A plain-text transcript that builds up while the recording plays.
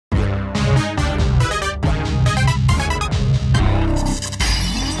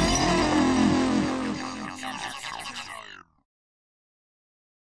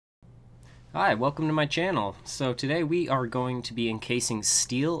Hi, welcome to my channel. So today we are going to be encasing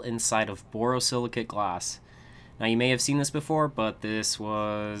steel inside of borosilicate glass. Now you may have seen this before, but this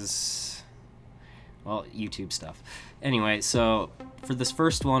was, well, YouTube stuff. Anyway, so for this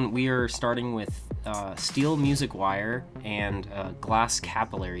first one we are starting with steel music wire and a glass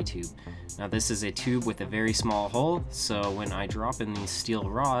capillary tube. Now this is a tube with a very small hole, so when I drop in these steel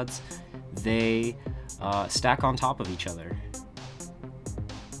rods, they stack on top of each other.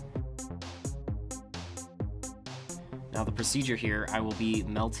 Now the procedure here, I will be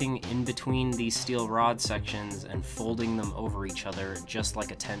melting in between these steel rod sections and folding them over each other just like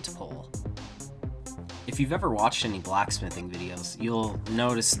a tent pole. If you've ever watched any blacksmithing videos, you'll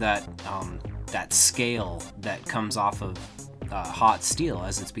notice that that scale that comes off of hot steel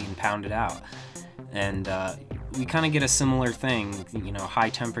as it's being pounded out. And we kind of get a similar thing, you know, high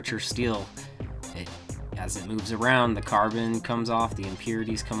temperature steel. As it moves around, the carbon comes off, the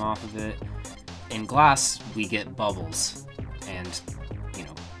impurities come off of it. In glass, we get bubbles and, you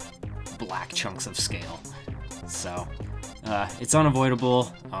know, black chunks of scale. So, it's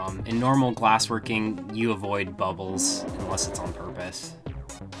unavoidable. In normal glassworking, you avoid bubbles unless it's on purpose.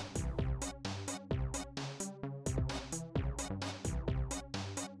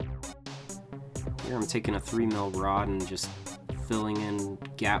 Here I'm taking a 3mm rod and just filling in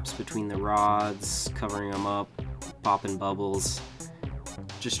gaps between the rods, covering them up, popping bubbles.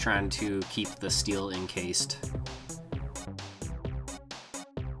 Just trying to keep the steel encased.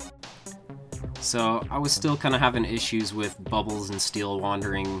 So I was still kind of having issues with bubbles and steel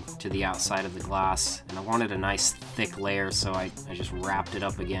wandering to the outside of the glass, and I wanted a nice thick layer, so I just wrapped it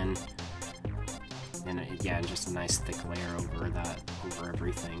up again. And yeah, just a nice thick layer over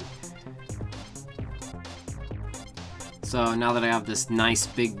everything. So now that I have this nice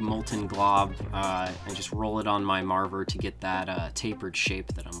big molten glob, I just roll it on my marver to get that tapered shape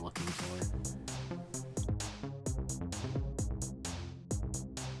that I'm looking for.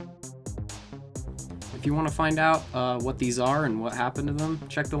 If you want to find out what these are and what happened to them,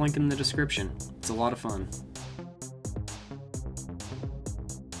 check the link in the description. It's a lot of fun.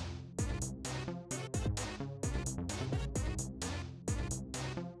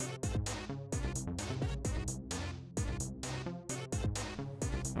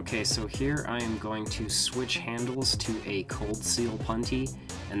 Okay, so here I am going to switch handles to a cold seal punty,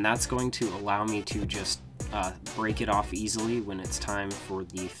 and that's going to allow me to just break it off easily when it's time for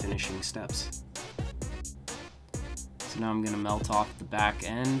the finishing steps. So now I'm going to melt off the back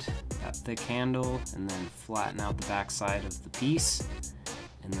end, that thick handle, and then flatten out the back side of the piece,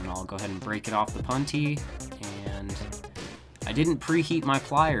 and then I'll go ahead and break it off the punty. And I didn't preheat my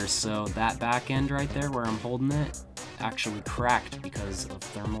pliers, so that back end right there where I'm holding it actually cracked because of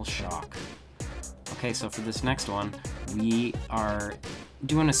thermal shock. Okay, so for this next one, we are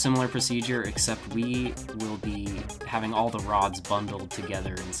doing a similar procedure, except we will be having all the rods bundled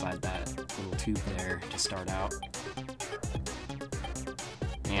together inside that little tube there to start out.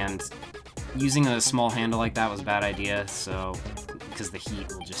 And using a small handle like that was a bad idea, so because the heat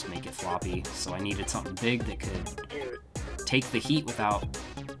will just make it floppy. So I needed something big that could take the heat without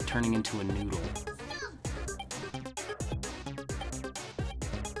turning into a noodle.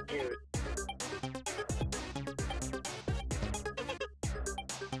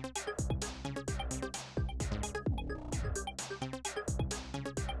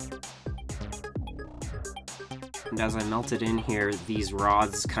 And as I melt it in here, these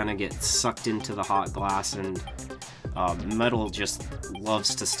rods kind of get sucked into the hot glass, and metal just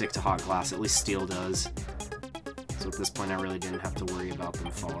loves to stick to hot glass, at least steel does. So at this point I really didn't have to worry about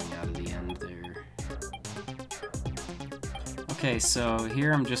them falling out of the end there. Okay, so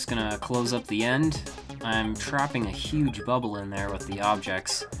here I'm just gonna close up the end. I'm trapping a huge bubble in there with the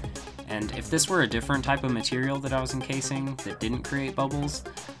objects. And if this were a different type of material that I was encasing that didn't create bubbles,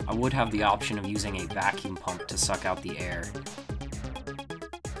 I would have the option of using a vacuum pump to suck out the air.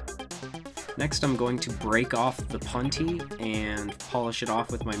 Next I'm going to break off the punty and polish it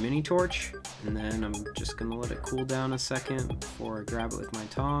off with my mini torch, and then I'm just going to let it cool down a second before I grab it with my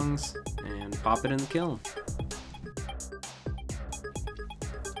tongs and pop it in the kiln.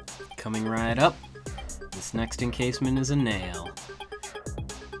 Coming right up, this next encasement is a nail.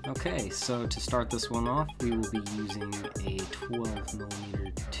 Okay, so to start this one off, we will be using a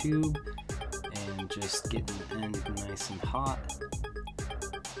 12mm tube and just getting the end nice and hot.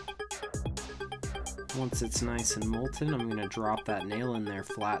 Once it's nice and molten, I'm going to drop that nail in there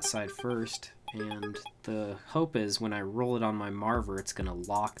flat side first, and the hope is when I roll it on my marver, it's going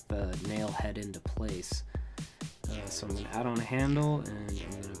to lock the nail head into place. So I'm going to add on a handle, and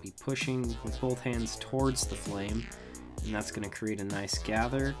I'm going to be pushing with both hands towards the flame, and that's going to create a nice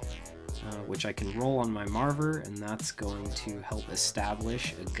gather. which I can roll on my marver, and that's going to help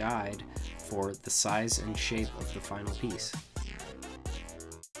establish a guide for the size and shape of the final piece.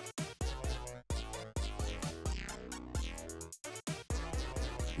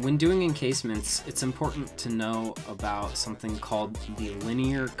 When doing encasements, it's important to know about something called the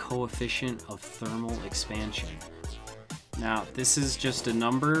linear coefficient of thermal expansion. Now, this is just a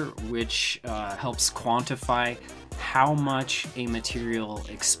number which helps quantify how much a material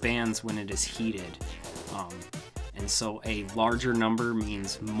expands when it is heated. And so a larger number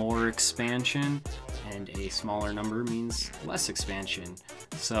means more expansion, and a smaller number means less expansion.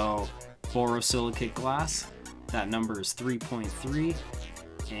 So borosilicate glass, that number is 3.3.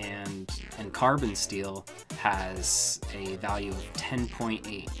 And carbon steel has a value of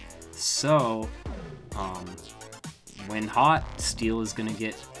 10.8. So when hot, steel is going to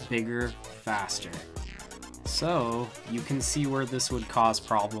get bigger faster. So you can see where this would cause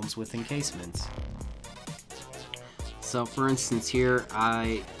problems with encasements. So for instance here,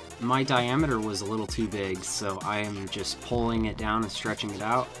 my diameter was a little too big, so I am just pulling it down and stretching it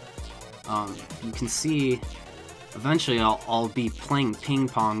out. You can see eventually I'll be playing ping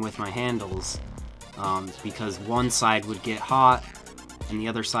pong with my handles, because one side would get hot and the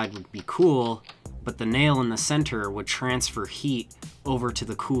other side would be cool, but the nail in the center would transfer heat over to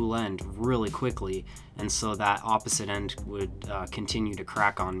the cool end really quickly, and so that opposite end would continue to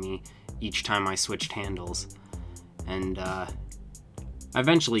crack on me each time I switched handles. And I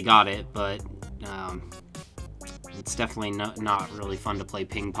eventually got it, but it's definitely not really fun to play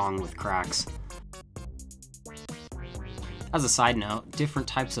ping pong with cracks. As a side note, different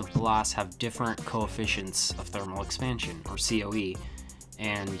types of glass have different coefficients of thermal expansion, or COE,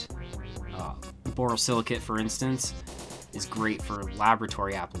 and borosilicate, for instance, is great for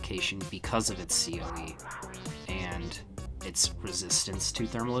laboratory application because of its COE and its resistance to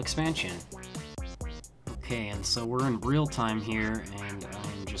thermal expansion. Okay, and so we're in real time here, and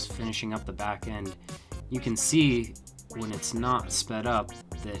I'm just finishing up the back end. You can see when it's not sped up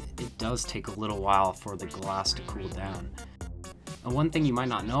that it does take a little while for the glass to cool down. And one thing you might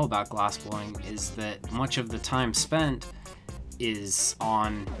not know about glass blowing is that much of the time spent is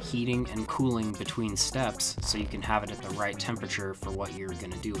on heating and cooling between steps, so you can have it at the right temperature for what you're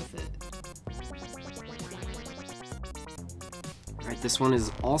going to do with it. Alright, this one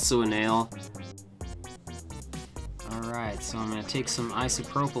is also a nail. Alright, so I'm going to take some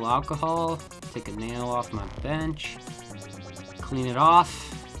isopropyl alcohol, take a nail off my bench, clean it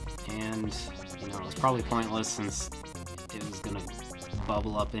off, and it's probably pointless since it was gonna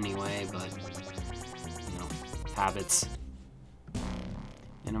bubble up anyway, but habits.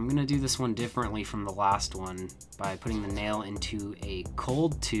 And I'm gonna do this one differently from the last one by putting the nail into a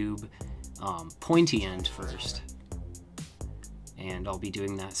cold tube, pointy end first. And I'll be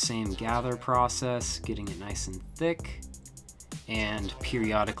doing that same gather process, getting it nice and thick, and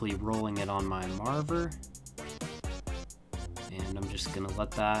periodically rolling it on my marver. And I'm just gonna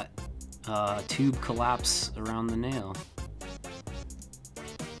let that tube collapse around the nail.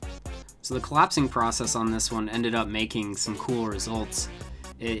 So the collapsing process on this one ended up making some cool results.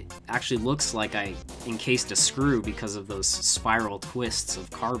 It actually looks like I encased a screw because of those spiral twists of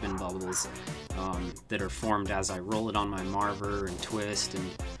carbon bubbles that are formed as I roll it on my marver and twist and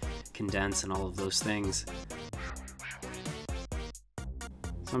condense and all of those things.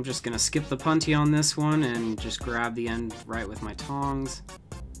 So I'm just going to skip the punty on this one and just grab the end right with my tongs.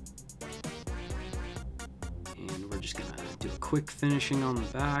 And we're just going to do a quick finishing on the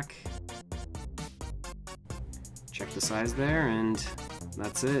back. Check the size there, and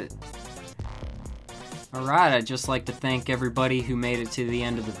that's it. Alright, I'd just like to thank everybody who made it to the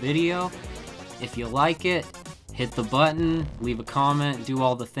end of the video. If you like it, hit the button, leave a comment, do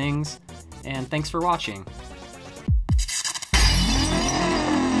all the things, and thanks for watching.